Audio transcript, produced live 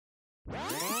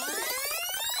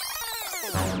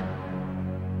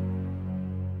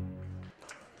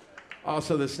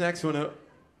Also, this next one,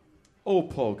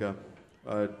 old polka,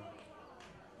 a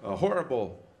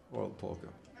horrible old polka.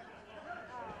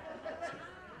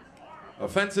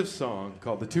 Offensive song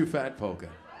called the Too Fat Polka.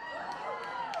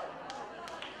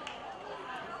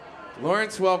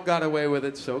 Lawrence Welk got away with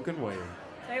it, so can we.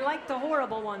 They like the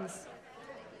horrible ones,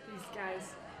 these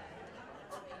guys.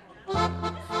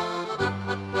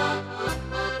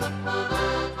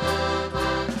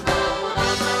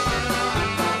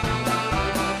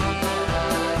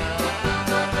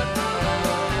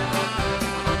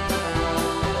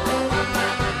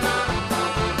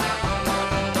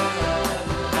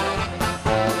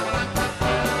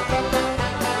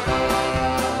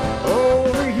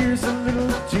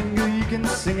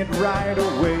 Sing it right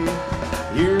away.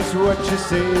 Here's what you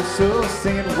say, so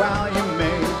sing it while you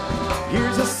may.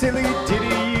 Here's a silly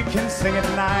ditty, you can sing it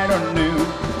night or noon.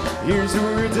 Here's the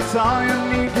words, it's all you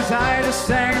need, cause I just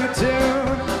sang the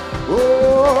tune.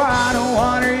 Oh, I don't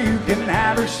want her, you can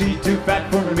have her, she's too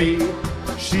fat for me.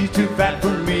 She's too fat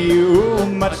for me, oh,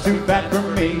 much too fat for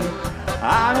me.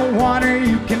 I don't want her,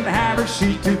 you can have her,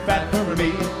 she's too fat for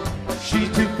me.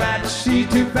 She's too fat, she's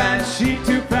too fat, she's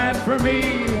too fat for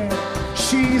me.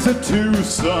 She's a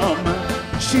twosome,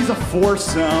 she's a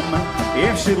foursome.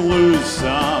 If she'd lose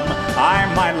some, I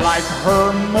might like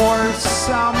her more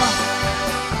some.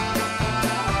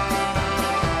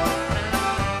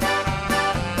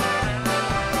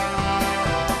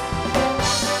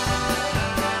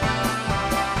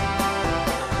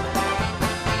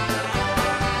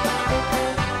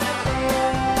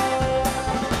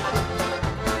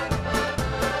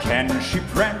 Can she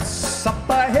prance up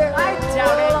a hill? I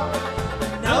doubt it.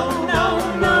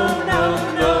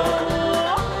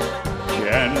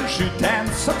 Can she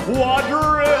dance a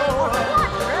quadrille?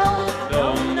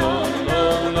 No, no,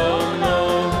 no, no, no.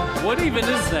 What even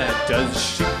is that? Does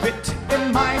she fit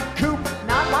in my coupe?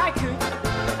 Not my coupe.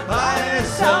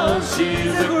 So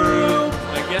she's a group.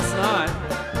 I guess not.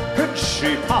 Could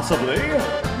she possibly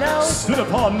No. sit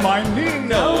upon my knee?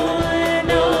 No,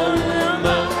 no, no,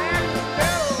 no.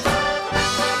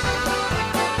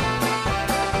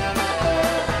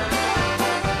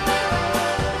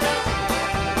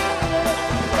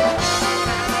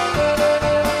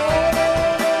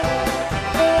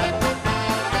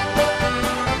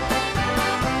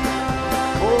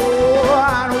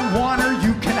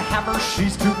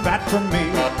 She's too fat for me.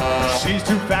 She's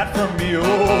too fat for me.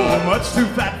 Oh, much too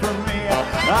fat for me.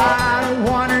 I don't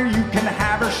want her. You can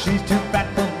have her. She's too fat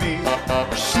for me.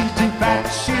 She's too fat.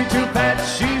 She's too fat.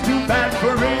 She's too fat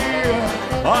for me.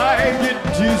 I get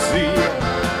dizzy.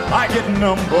 I get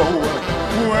numbo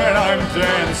when I'm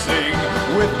dancing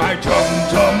with my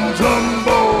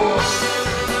tum-tum-tumbo.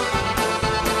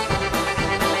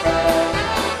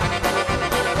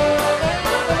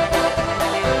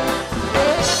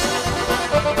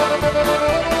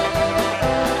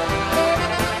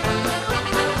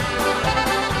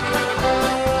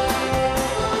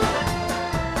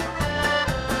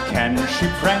 Can she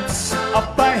prance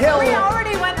up a hill? We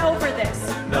already went over this.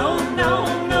 No, no,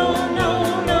 no,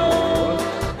 no, no.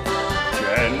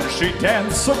 Can she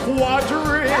dance a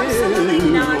quadrille? Absolutely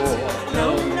not.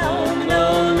 No, no,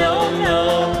 no, no,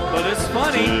 no. But it's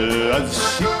funny. Does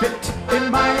she fit in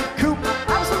my coupe?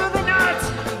 Absolutely not.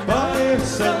 By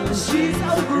herself, She's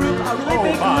a group, a really oh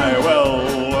big my, group.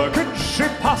 well, could she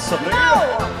possibly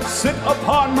No. sit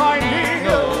upon my knee?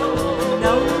 No,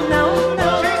 no,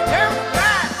 no. She's too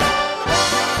fat!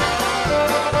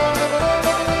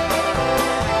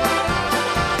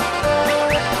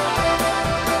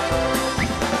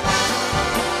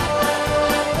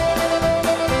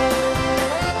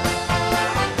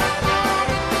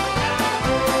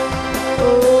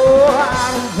 Oh,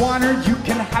 I don't want her, you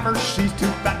can have her, she's too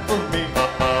fat for me.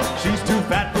 She's too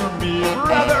fat for me,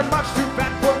 rather much too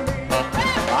fat for me.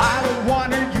 I don't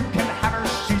want her, you can have her,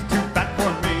 she's too fat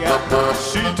for me.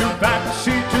 She's too fat,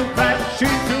 she's too fat,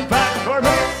 she's too fat for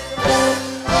me.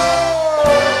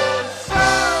 Oh, so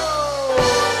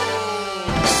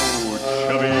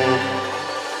chubby.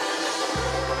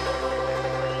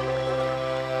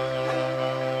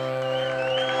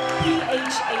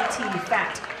 P-H-A-T,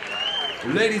 fat.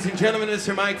 Ladies and gentlemen,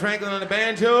 Mr. Mike Franklin on the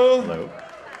banjo. Hello.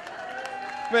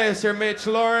 Mr. Mitch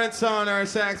Lawrence on our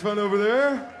saxophone over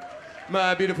there.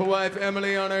 My beautiful wife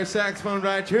Emily on our saxophone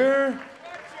right here.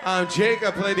 I'm Jake,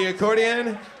 I play the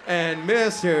accordion. And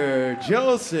Mr.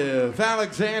 Joseph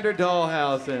Alexander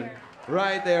Dahlhausen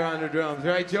right there on the drums.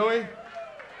 Right, Joey?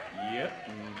 Yep.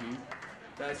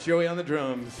 That's Joey on the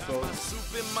drums, folks.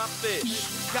 Soup in my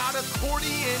fish, got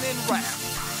accordion and rap.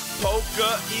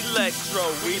 Polka electro,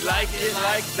 we like it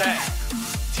like that.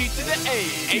 T to the A,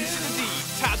 A to the D,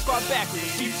 Todd Squad back with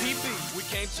TPB. We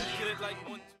came too good like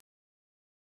one.